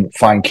 and we can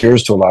find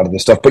cures to a lot of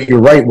this stuff. But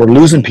you're right, we're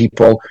losing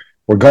people.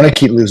 We're going to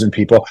keep losing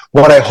people.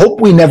 What I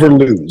hope we never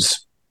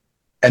lose,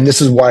 and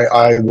this is why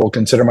I will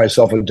consider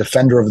myself a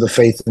defender of the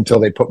faith until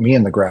they put me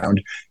in the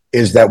ground,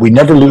 is that we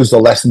never lose the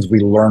lessons we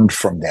learned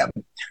from them.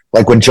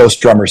 Like when Joe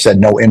Strummer said,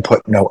 no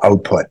input, no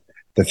output.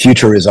 The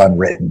future is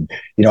unwritten.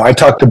 I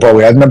talked to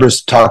Bowie. I remember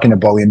talking to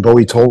Bowie, and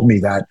Bowie told me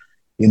that,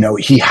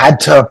 he had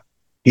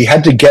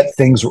to get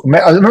things.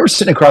 I remember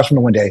sitting across from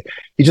him one day.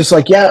 He's just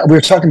like, we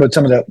were talking about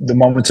some of the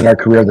moments in our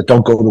career that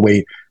don't go the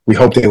way we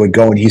hoped they would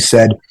go. And he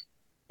said,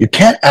 you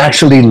can't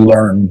actually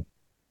learn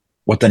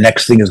what the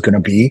next thing is going to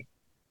be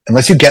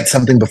unless you get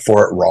something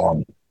before it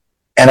wrong.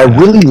 And I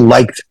really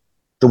liked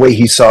the way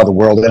he saw the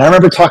world. And I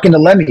remember talking to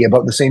Lemmy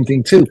about the same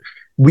thing too.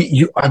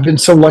 I've been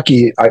so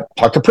lucky. I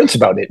talked to Prince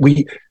about it.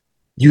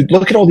 You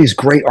look at all these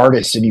great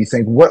artists and you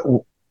think,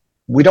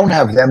 we don't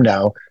have them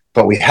now,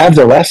 but we have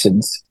their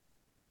lessons.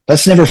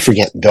 Let's never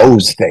forget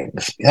those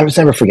things. Let's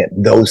never forget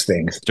those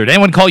things. Did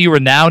anyone call you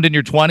renowned in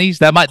your 20s?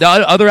 That might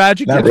other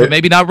adjectives, really.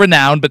 Maybe not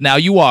renowned, but now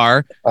you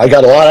are. I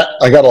got a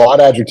lot of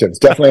adjectives.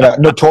 Definitely not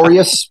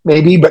notorious,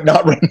 maybe, but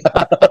not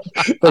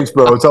renowned. Thanks,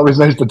 bro. It's always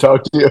nice to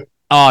talk to you.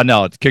 Oh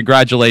no!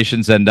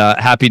 Congratulations and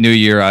Happy New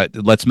Year.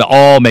 Let's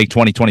all make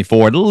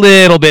 2024 a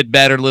little bit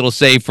better, a little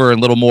safer, a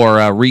little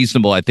more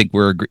reasonable. I think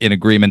we're in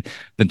agreement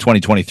than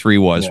 2023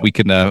 was. Yeah. We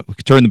can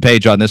turn the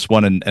page on this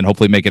one and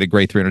hopefully make it a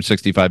great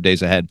 365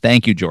 days ahead.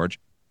 Thank you, George.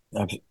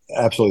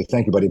 Absolutely.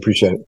 Thank you, buddy.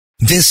 Appreciate it.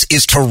 This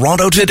is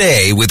Toronto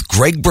Today with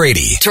Greg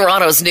Brady.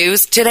 Toronto's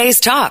news, today's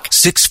talk.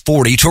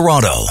 640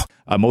 Toronto.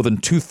 More than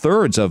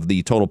 2/3 of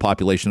the total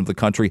population of the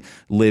country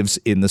lives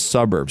in the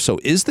suburbs. So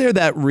is there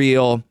that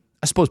real,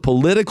 I suppose,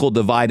 political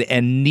divide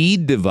and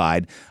need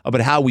divide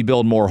about how we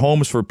build more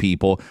homes for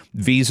people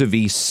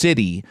vis-a-vis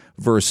city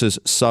versus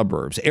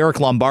suburbs? Eric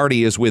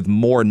Lombardi is with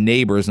More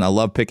Neighbors, and I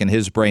love picking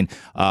his brain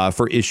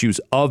for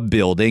issues of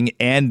building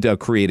and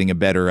creating a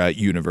better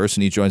universe.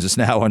 And he joins us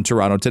now on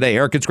Toronto Today.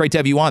 Eric, it's great to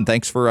have you on.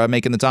 Thanks for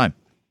making the time.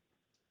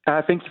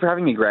 Thank you for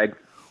having me, Greg.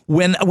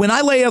 When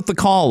I lay out the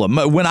column,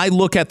 when I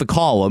look at the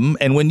column,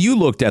 and when you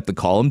looked at the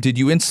column, did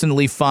you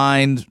instantly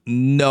find,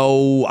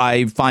 no,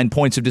 I find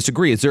points of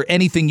disagree? Is there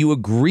anything you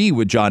agree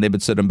with John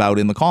Ibbotson about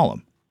in the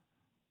column?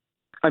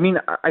 I mean,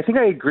 I think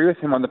I agree with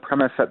him on the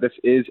premise that this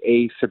is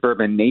a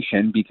suburban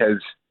nation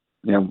because,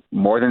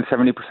 more than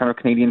 70% of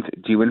Canadians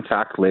do in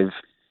fact live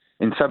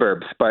in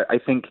suburbs. But I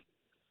think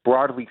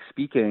broadly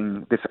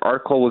speaking, this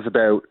article was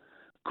about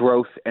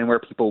growth and where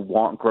people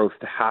want growth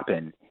to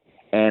happen.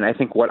 And I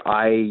think what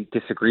I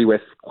disagree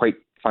with quite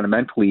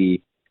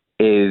fundamentally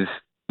is,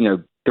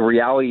 the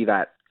reality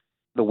that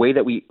the way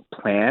that we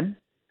plan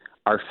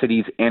our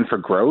cities and for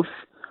growth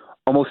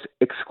almost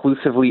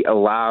exclusively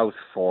allows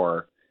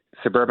for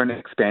suburban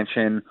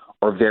expansion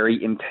or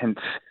very intense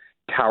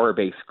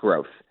tower-based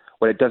growth.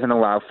 What it doesn't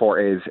allow for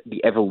is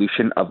the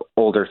evolution of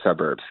older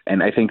suburbs.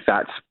 And I think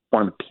that's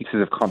one of the pieces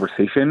of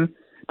conversation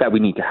that we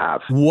need to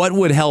have. What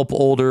would help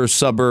older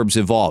suburbs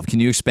evolve?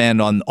 Can you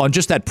expand on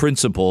just that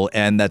principle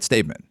and that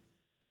statement?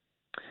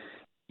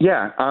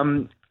 Yeah.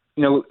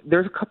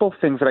 There's a couple of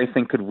things that I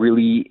think could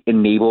really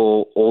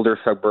enable older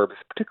suburbs,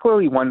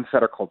 particularly ones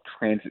that are called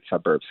transit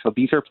suburbs. So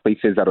these are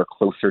places that are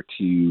closer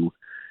to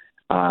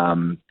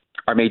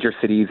our major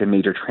cities and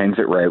major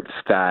transit routes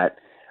that,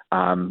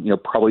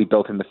 probably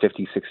built in the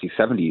 50s, 60s,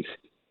 70s.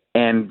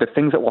 And the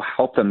things that will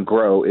help them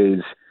grow is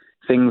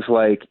things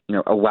like,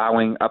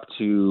 allowing up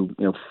to,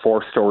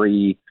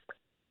 4-story,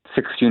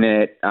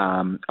 6-unit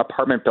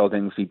apartment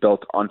buildings be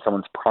built on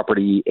someone's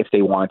property if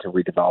they want to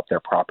redevelop their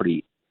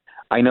property.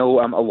 I know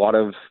a lot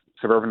of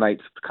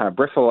suburbanites kind of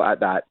bristle at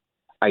that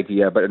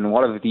idea, but in a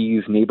lot of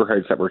these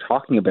neighborhoods that we're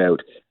talking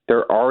about,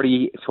 they're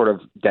already sort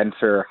of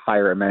denser,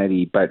 higher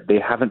amenity, but they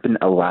haven't been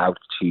allowed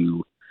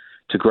to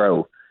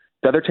grow.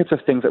 The other types of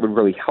things that would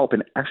really help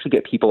and actually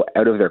get people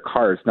out of their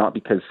cars, not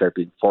because they're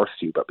being forced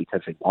to, but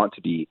because they want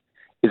to be,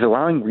 is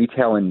allowing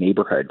retail in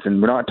neighborhoods.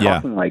 And we're not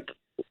talking like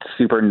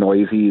super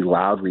noisy,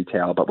 loud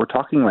retail, but we're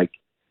talking like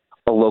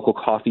a local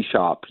coffee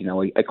shop,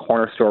 a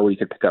corner store where you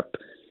could pick up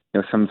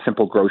some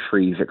simple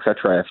groceries, et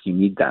cetera, if you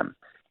need them.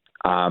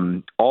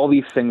 All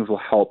these things will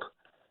help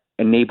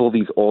enable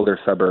these older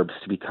suburbs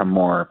to become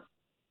more,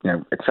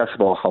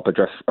 accessible, help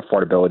address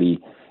affordability,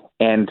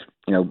 and,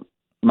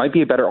 might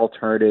be a better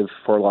alternative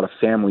for a lot of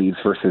families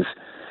versus,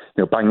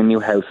 buying a new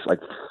house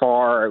like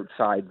far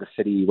outside the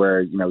city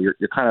where, you're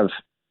kind of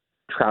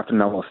trapped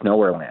in almost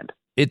nowhere land.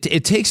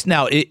 It takes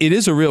now. It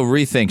is a real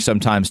rethink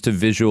sometimes to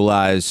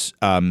visualize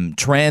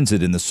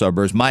transit in the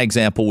suburbs. My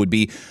example would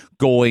be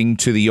going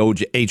to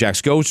the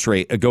Ajax GO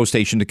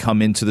station to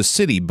come into the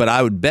city. But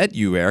I would bet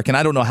you, Eric, and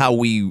I don't know how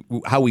we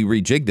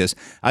rejig this.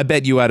 I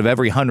bet you out of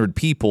every 100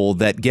 people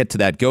that get to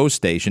that GO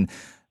station,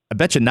 I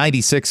bet you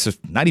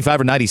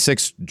 95 or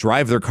 96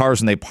 drive their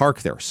cars and they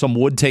park there. Some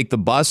would take the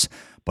bus,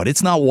 but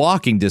it's not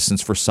walking distance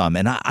for some.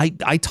 And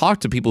I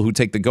talked to people who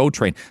take the GO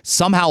train.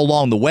 Somehow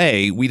along the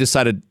way, we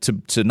decided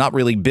to not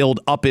really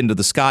build up into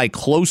the sky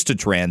close to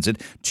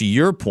transit. To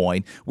your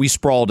point, we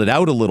sprawled it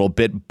out a little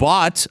bit,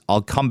 but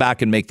I'll come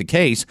back and make the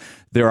case.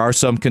 There are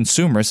some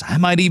consumers, I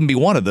might even be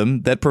one of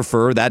them, that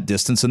prefer that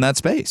distance and that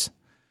space.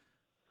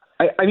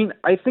 I mean,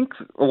 I think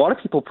a lot of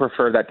people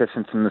prefer that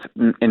distance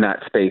in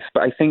that space,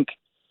 but I think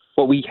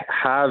what we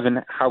have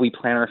and how we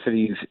plan our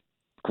cities'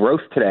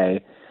 growth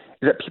today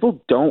is that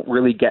people don't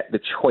really get the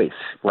choice,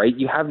 right?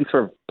 You have these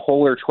sort of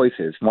polar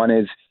choices. One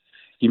is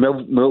you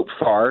move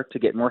far to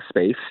get more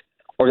space,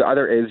 or the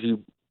other is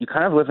you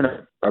kind of live in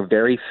a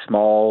very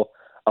small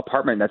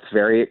apartment that's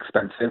very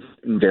expensive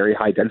and very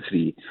high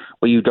density.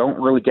 What you don't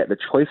really get the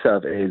choice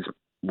of is,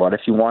 what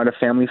if you want a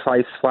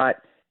family-sized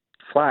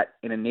flat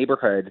in a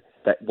neighborhood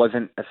that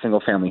wasn't a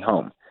single-family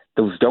home?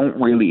 Those don't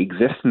really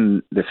exist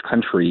in this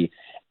country,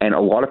 and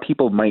a lot of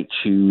people might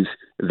choose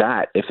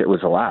that if it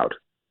was allowed.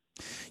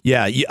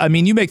 Yeah, I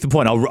mean, you make the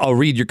point. I'll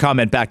read your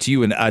comment back to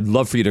you, and I'd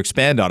love for you to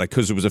expand on it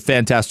because it was a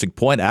fantastic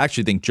point. I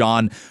actually think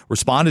John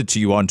responded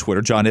to you on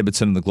Twitter, John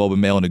Ibbotson in the Globe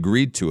and Mail, and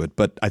agreed to it.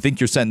 But I think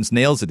your sentence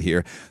nails it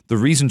here. The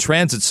reason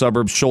transit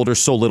suburbs shoulder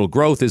so little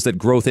growth is that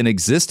growth in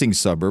existing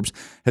suburbs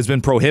has been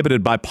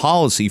prohibited by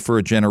policy for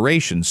a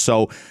generation.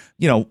 So,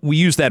 we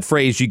use that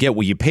phrase, you get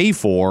what you pay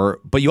for,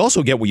 but you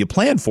also get what you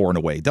plan for in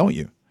a way, don't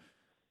you?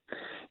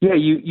 Yeah,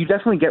 you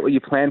definitely get what you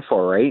plan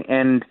for, right?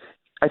 And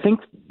I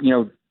think,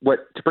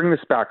 to bring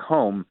this back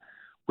home,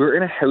 we're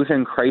in a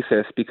housing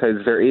crisis because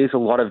there is a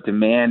lot of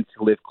demand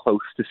to live close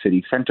to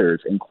city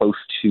centers and close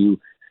to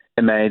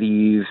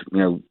amenities,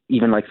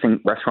 even like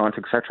restaurants,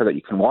 et cetera, that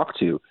you can walk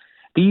to.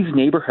 These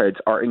neighborhoods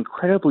are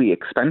incredibly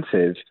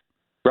expensive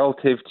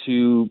relative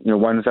to,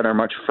 ones that are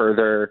much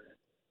further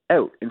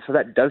out. And so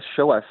that does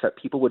show us that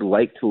people would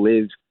like to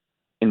live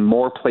in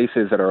more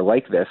places that are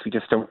like this. We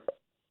just don't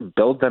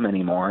build them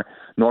anymore,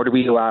 nor do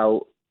we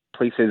allow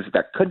places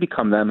that could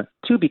become them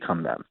to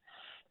become them.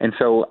 And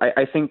so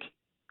I think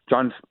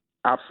John's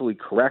absolutely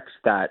correct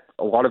that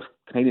a lot of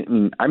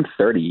Canadian, I'm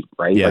 30,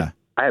 right? Yeah. Like,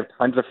 I have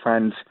tons of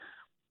friends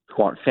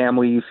who want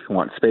families, who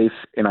want space,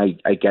 and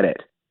I get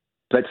it.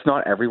 But it's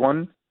not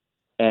everyone.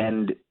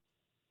 And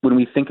when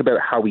we think about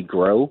how we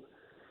grow,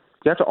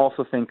 you have to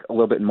also think a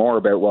little bit more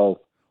about,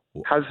 well,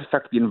 how does this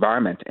affect the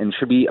environment? And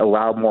should we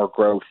allow more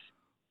growth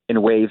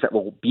in ways that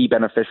will be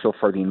beneficial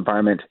for the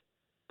environment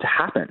to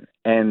happen?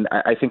 And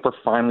I think we're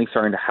finally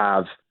starting to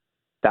have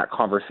that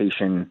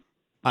conversation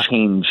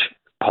change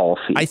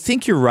policy. I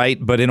think you're right,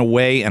 but in a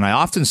way, and I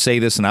often say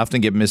this and I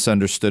often get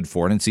misunderstood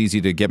for it, and it's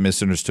easy to get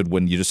misunderstood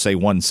when you just say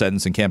one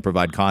sentence and can't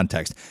provide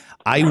context.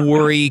 I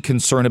worry,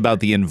 concern about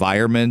the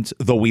environment,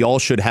 though we all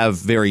should have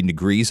varying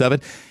degrees of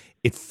it.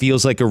 It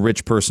feels like a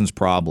rich person's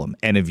problem.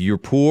 And if you're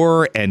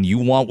poor and you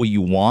want what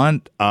you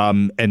want,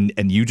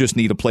 and you just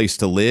need a place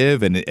to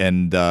live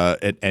and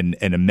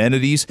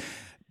amenities,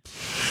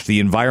 the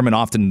environment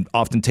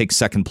often takes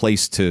second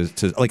place to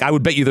like, I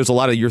would bet you there's a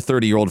lot of your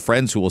 30-year-old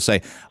friends who will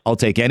say, I'll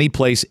take any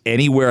place,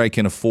 anywhere I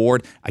can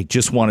afford. I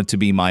just want it to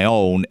be my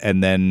own.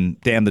 And then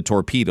damn the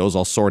torpedoes,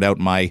 I'll sort out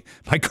my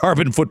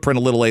carbon footprint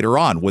a little later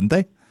on, wouldn't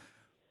they?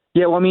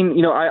 Yeah, well, I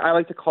mean, I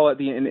like to call it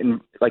the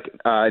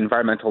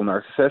environmental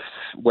narcissists,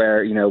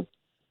 where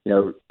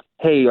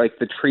hey, like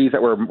the trees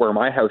that where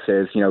my house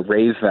is,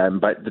 raise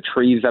them, but the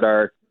trees that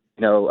are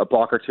a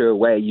block or two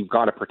away, you've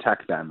got to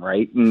protect them,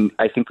 right? And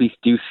I think we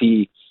do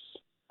see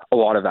a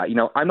lot of that.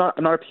 I'm not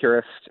a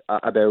purist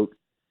about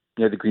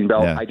the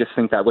greenbelt. Yeah. I just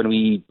think that when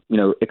we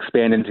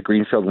expand into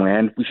greenfield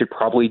land, we should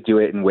probably do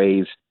it in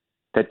ways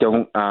that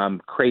don't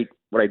create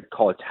what I'd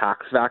call a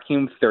tax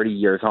vacuum 30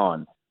 years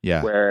on.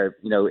 Yeah. Where,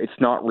 it's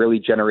not really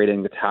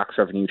generating the tax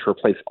revenue to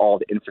replace all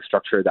the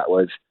infrastructure that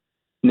was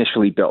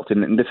initially built.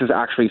 And this is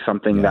actually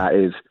something that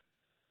is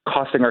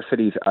costing our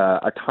cities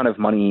a ton of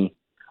money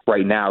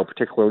right now,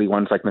 particularly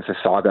ones like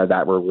Mississauga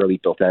that were really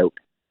built out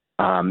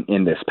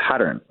in this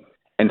pattern.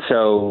 And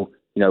so,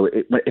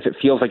 if it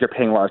feels like you're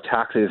paying a lot of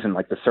taxes and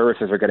like the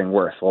services are getting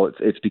worse, well,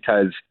 it's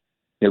because,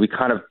 we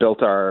kind of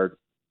built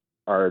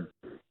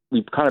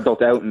we kind of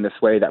built out in this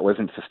way that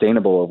wasn't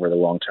sustainable over the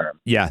long term.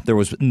 Yeah,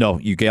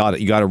 you got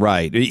it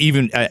right.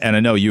 Even, and I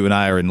know you and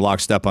I are in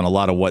lockstep on a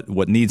lot of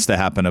what needs to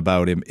happen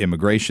about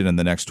immigration in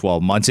the next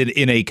 12 months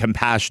in a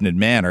compassionate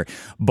manner.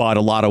 But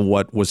a lot of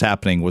what was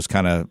happening was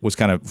kind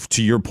of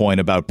to your point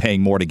about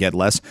paying more to get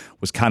less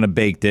was kind of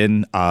baked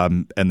in.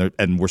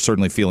 And we're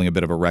certainly feeling a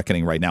bit of a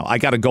reckoning right now. I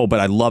got to go, but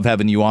I love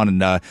having you on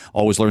and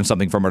always learn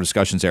something from our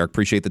discussions, Eric.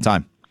 Appreciate the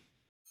time.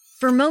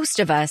 For most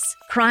of us,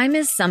 crime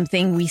is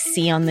something we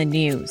see on the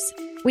news.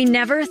 We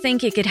never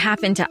think it could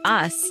happen to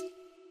us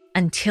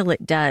until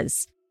it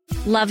does.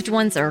 Loved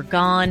ones are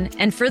gone,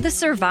 and for the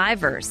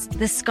survivors,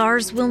 the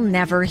scars will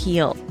never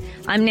heal.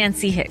 I'm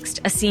Nancy Hixt,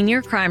 a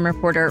senior crime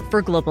reporter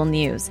for Global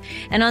News.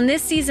 And on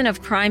this season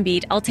of Crime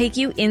Beat, I'll take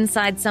you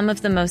inside some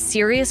of the most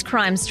serious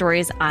crime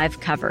stories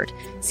I've covered.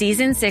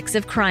 Season 6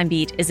 of Crime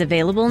Beat is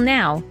available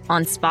now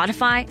on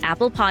Spotify,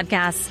 Apple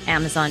Podcasts,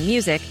 Amazon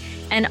Music,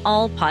 and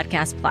all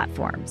podcast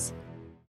platforms.